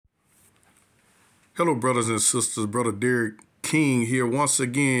Hello, brothers and sisters. Brother Derek King here once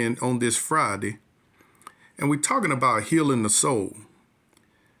again on this Friday. And we're talking about healing the soul.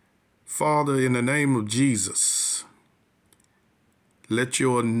 Father, in the name of Jesus, let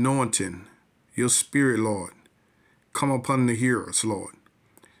your anointing, your spirit, Lord, come upon the hearers, Lord,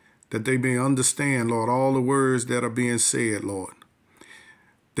 that they may understand, Lord, all the words that are being said, Lord,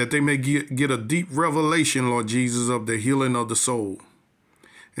 that they may get a deep revelation, Lord Jesus, of the healing of the soul,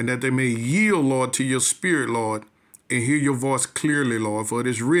 and that they may yield, Lord, to your spirit, Lord, and hear your voice clearly, Lord, for it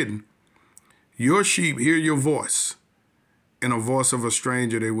is written, your sheep hear your voice, and a voice of a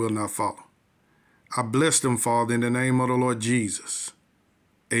stranger they will not follow. I bless them, Father, in the name of the Lord Jesus.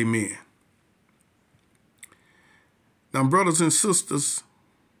 Amen. Now, brothers and sisters,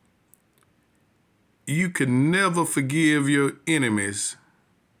 you can never forgive your enemies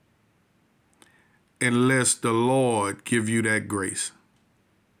unless the Lord give you that grace.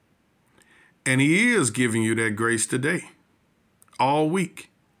 And he is giving you that grace today, all week,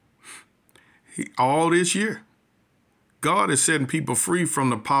 all this year. God is setting people free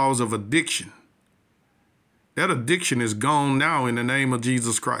from the powers of addiction. That addiction is gone now in the name of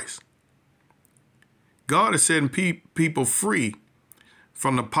Jesus Christ. God is setting people free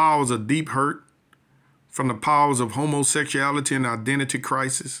from the powers of deep hurt, from the powers of homosexuality and identity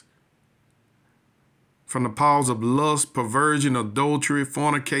crisis, from the powers of lust, perversion, adultery,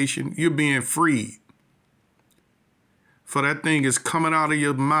 fornication. You're being freed. For that thing is coming out of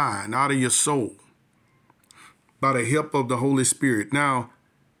your mind, out of your soul, by the help of the Holy Spirit. Now,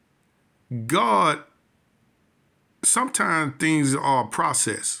 God, sometimes things are a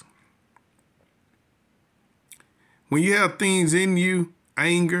process. When you have things in you,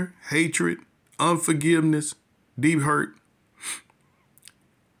 anger, hatred, unforgiveness, deep hurt,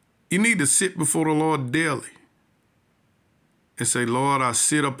 you need to sit before the Lord daily and say, Lord, I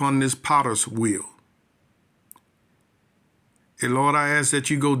sit upon this potter's wheel. And Lord, I ask that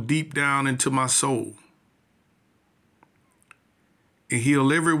you go deep down into my soul and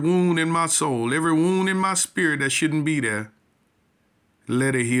heal every wound in my soul, every wound in my spirit that shouldn't be there.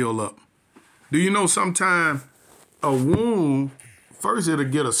 Let it heal up. Do you know sometimes a wound, first it'll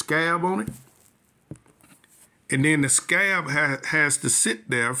get a scab on it, and then the scab has to sit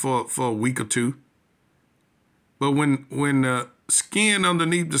there for a week or two. But when the skin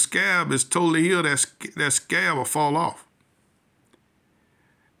underneath the scab is totally healed, that scab will fall off.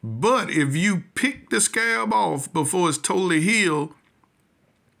 But if you pick the scab off before it's totally healed,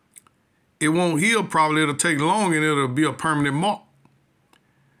 it won't heal probably. It'll take long and it'll be a permanent mark.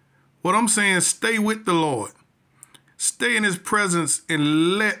 What I'm saying, stay with the Lord. Stay in his presence and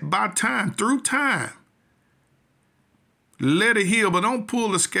through time, let it heal, but don't pull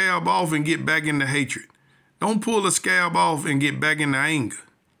the scab off and get back into hatred. Don't pull the scab off and get back into anger.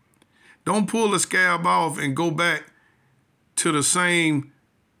 Don't pull the scab off and go back to the same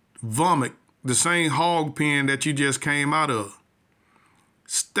vomit, the same hog pen that you just came out of.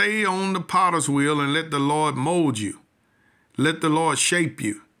 Stay on the potter's wheel and let the Lord mold you. Let the Lord shape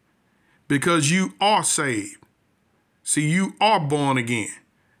you, because you are saved. See, you are born again.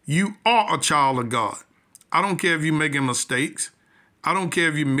 You are a child of God. I don't care if you're making mistakes. I don't care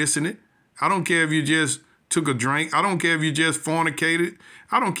if you're missing it. I don't care if you just took a drink. I don't care if you just fornicated.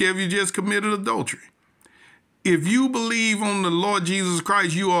 I don't care if you just committed adultery. If you believe on the Lord Jesus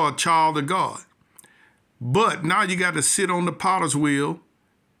Christ, you are a child of God. But now you got to sit on the potter's wheel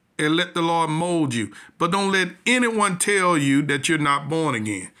and let the Lord mold you. But don't let anyone tell you that you're not born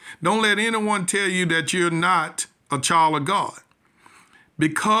again. Don't let anyone tell you that you're not a child of God.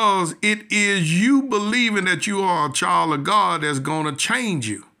 Because it is you believing that you are a child of God that's going to change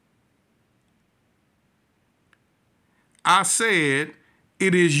you. I said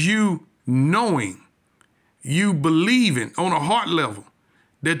it is you knowing, you believing on a heart level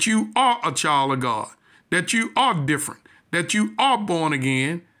that you are a child of God, that you are different, that you are born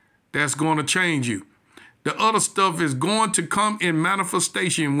again, that's going to change you. The other stuff is going to come in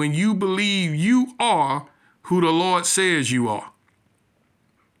manifestation when you believe you are who the Lord says you are.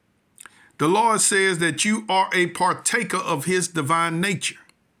 The Lord says that you are a partaker of his divine nature.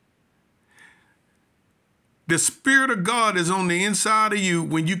 The Spirit of God is on the inside of you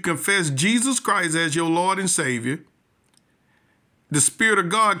when you confess Jesus Christ as your Lord and Savior. The Spirit of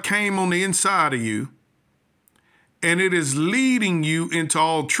God came on the inside of you, and it is leading you into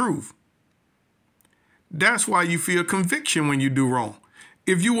all truth. That's why you feel conviction when you do wrong.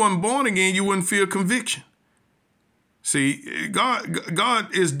 If you weren't born again, you wouldn't feel conviction. See,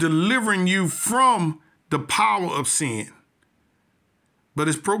 God is delivering you from the power of sin, but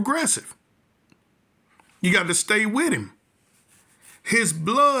it's progressive. You got to stay with him. His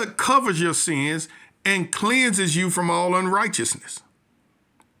blood covers your sins and cleanses you from all unrighteousness.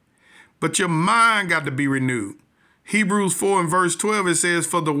 But your mind got to be renewed. Hebrews 4 and verse 12, it says,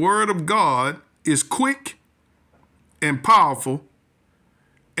 for the word of God is quick and powerful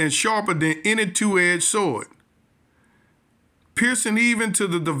and sharper than any two-edged sword, piercing even to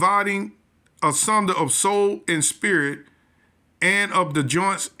the dividing asunder of soul and spirit and of the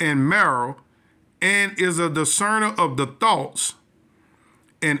joints and marrow, and is a discerner of the thoughts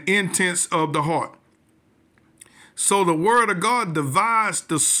and intents of the heart. So the word of God divides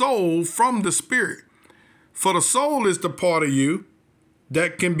the soul from the spirit. For the soul is the part of you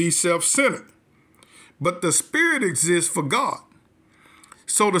that can be self-centered, but the spirit exists for God.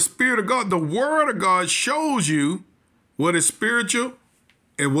 So the spirit of God, the word of God, shows you what is spiritual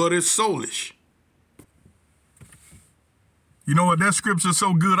and what is soulish. You know what? That scripture is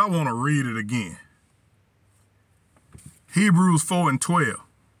so good, I want to read it again. Hebrews 4 and 12.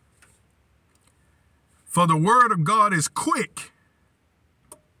 For the word of God is quick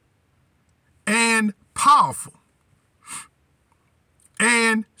and powerful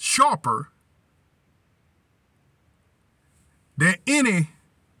and sharper than any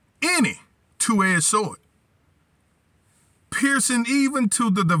two-edged sword, piercing even to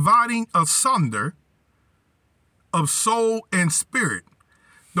the dividing asunder of soul and spirit.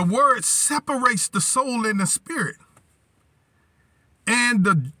 The word separates the soul and the spirit, and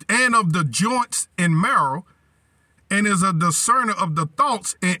of the joints and marrow, and is a discerner of the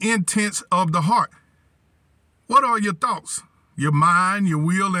thoughts and intents of the heart. What are your thoughts? Your mind, your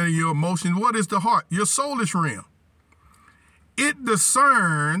will, and your emotions. What is the heart? Your soulish realm. It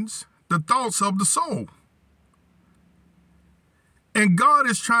discerns the thoughts of the soul. And God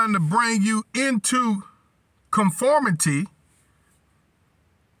is trying to bring you into conformity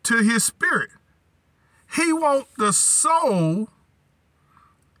to his spirit. He wants the soul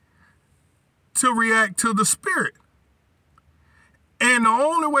to react to the spirit. And the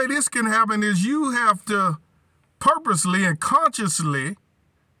only way this can happen is you have to purposely and consciously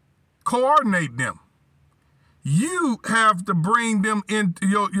coordinate them. You have to bring them into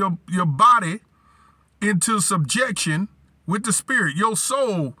your body into subjection with the spirit, your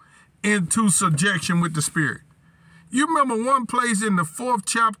soul into subjection with the spirit. You remember one place in the 4th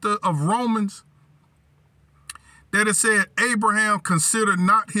chapter of Romans that it said Abraham considered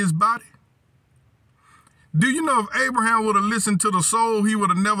not his body? Do you know if Abraham would have listened to the soul, he would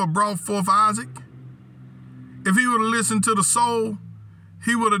have never brought forth Isaac? If he would have listened to the soul,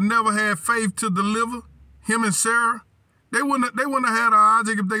 he would have never had faith to deliver him and Sarah. They wouldn't have had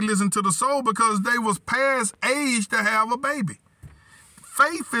Isaac if they listened to the soul, because they was past age to have a baby.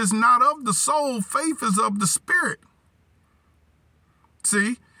 Faith is not of the soul. Faith is of the spirit.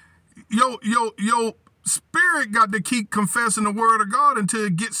 See, your spirit got to keep confessing the word of God until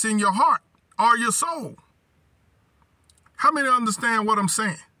it gets in your heart or your soul. How many understand what I'm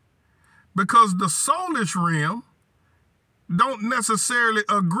saying? Because the soulish realm don't necessarily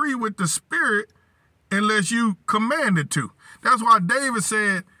agree with the spirit unless you command it to. That's why David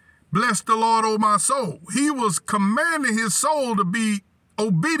said, bless the Lord, O my soul. He was commanding his soul to be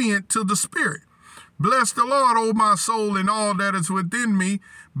obedient to the spirit. Bless the Lord, O my soul, and all that is within me.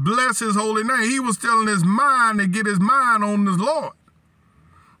 Bless his holy name. He was telling his mind to get his mind on the Lord.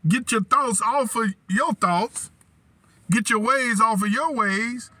 Get your thoughts off of your thoughts. Get your ways off of your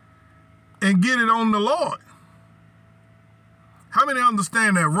ways and get it on the Lord. How many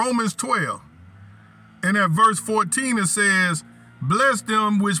understand that? Romans 12 and at verse 14 it says, bless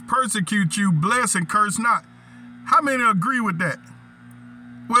them which persecute you, bless and curse not. How many agree with that?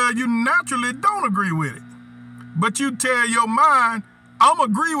 Well, you naturally don't agree with it. But you tell your mind, I'm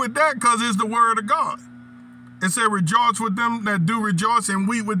agree with that because it's the word of God. It said, rejoice with them that do rejoice and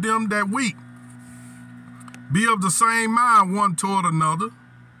weep with them that weep. Be of the same mind one toward another.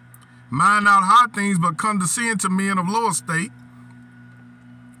 Mind not high things, but condescend to men of low estate.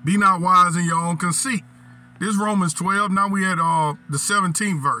 Be not wise in your own conceit. This Romans 12. Now we at the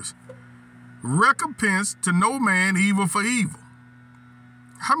 17th verse. Recompense to no man evil for evil.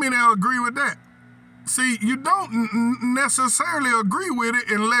 How many agree with that? See, you don't necessarily agree with it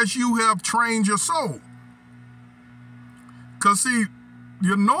unless you have trained your soul. Because see,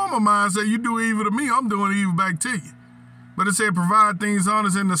 your normal mind said, you do evil to me, I'm doing evil back to you. But it said, provide things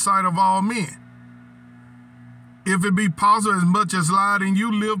honest in the sight of all men. If it be possible, as much as lied in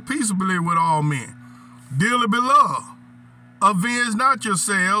you, live peaceably with all men. Dearly beloved, avenge not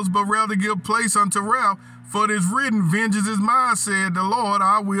yourselves, but rather give place unto wrath, for it is written, vengeance is mine, said the Lord,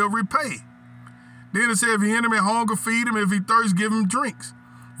 I will repay. Then it said, if your enemy hunger, feed him. If he thirst, give him drinks.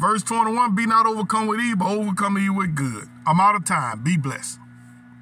 Verse 21, be not overcome with evil, but overcome evil with good. I'm out of time. Be blessed.